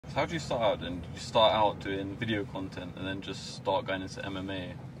So how did you start out? And you start out doing video content and then just start going into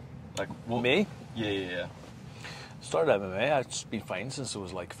MMA? Like what? Me? Yeah. Started MMA. I've just been fighting since I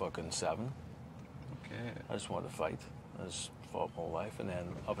was like fucking 7. Okay. I just wanted to fight. I just fought my whole life, and then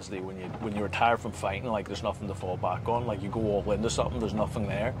obviously when you retire from fighting, like there's nothing to fall back on. Like you go all into something, there's nothing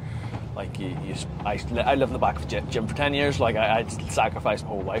there. Like I lived in the back of a gym for 10 years. Like I sacrificed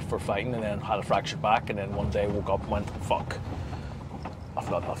my whole life for fighting, and then had a fractured back, and then one day woke up and went, fuck, I've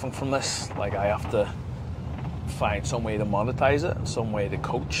got nothing from this. Like I have to find some way to monetize it, some way to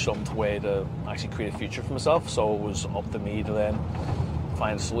coach, some way to actually create a future for myself. So it was up to me to then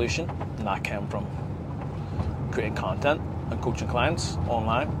find a solution, and that came from creating content and coaching clients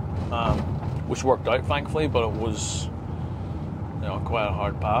online, which worked out thankfully, but it was, you know, quite a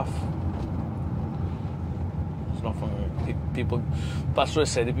hard path. There's nothing people. That's what I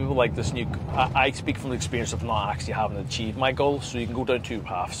say to people. Like this new, I speak from the experience of not actually having achieved my goals. So you can go down 2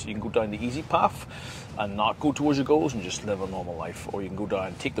 paths. You can go down the easy path and not go towards your goals and just live a normal life, or you can go down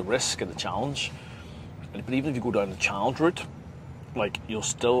and take the risk and the challenge. But even if you go down the challenge route, like you'll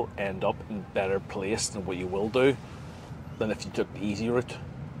still end up in better place than what you will do than if you took the easy route.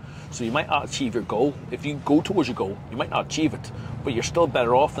 So you might not achieve your goal. If you go towards your goal, you might not achieve it, but you're still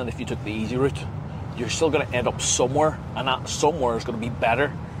better off than if you took the easy route. You're still going to end up somewhere, and that somewhere is going to be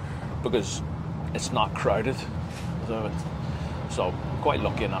better because it's not crowded. So quite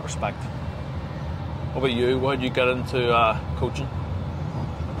lucky in that respect. What about you? Why did you get into coaching?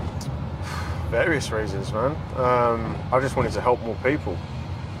 Various reasons, man. I just wanted to help more people.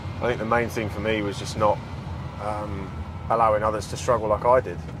 I think the main thing for me was just not allowing others to struggle like I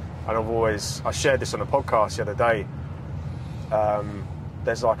did. And I shared this on a podcast the other day.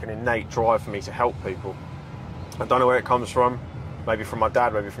 There's like an innate drive for me to help people. I don't know where it comes from. Maybe from my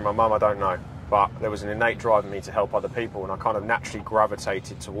dad, maybe from my mum, I don't know. But there was an innate drive in me to help other people, and I kind of naturally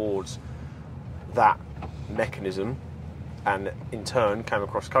gravitated towards that mechanism, and in turn came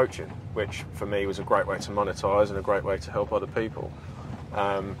across coaching, which for me was a great way to monetize and a great way to help other people.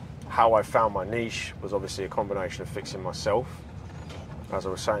 How I found my niche was obviously a combination of fixing myself, as I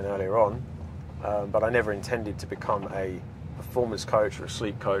was saying earlier on, but I never intended to become a performance coach or a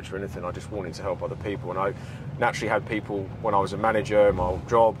sleep coach or anything. I just wanted to help other people, and I naturally had people when I was a manager in my old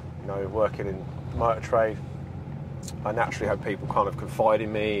job, you know, working in motor trade. I naturally had people kind of confide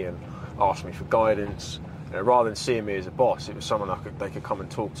in me and ask me for guidance. You know, rather than seeing me as a boss, it was someone they could come and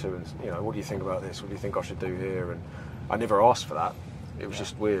talk to, and you know, what do you think about this? What do you think I should do here? And I never asked for that. It was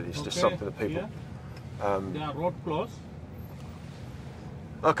just weird. It's just something that people. They are road close.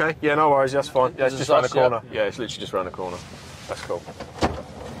 Okay, yeah, no worries. That's fine. Yeah, it's just around the yeah. corner. Yeah, it's literally just around the corner. That's cool.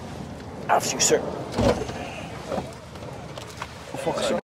 After you, sir. Oh, fuck, sorry.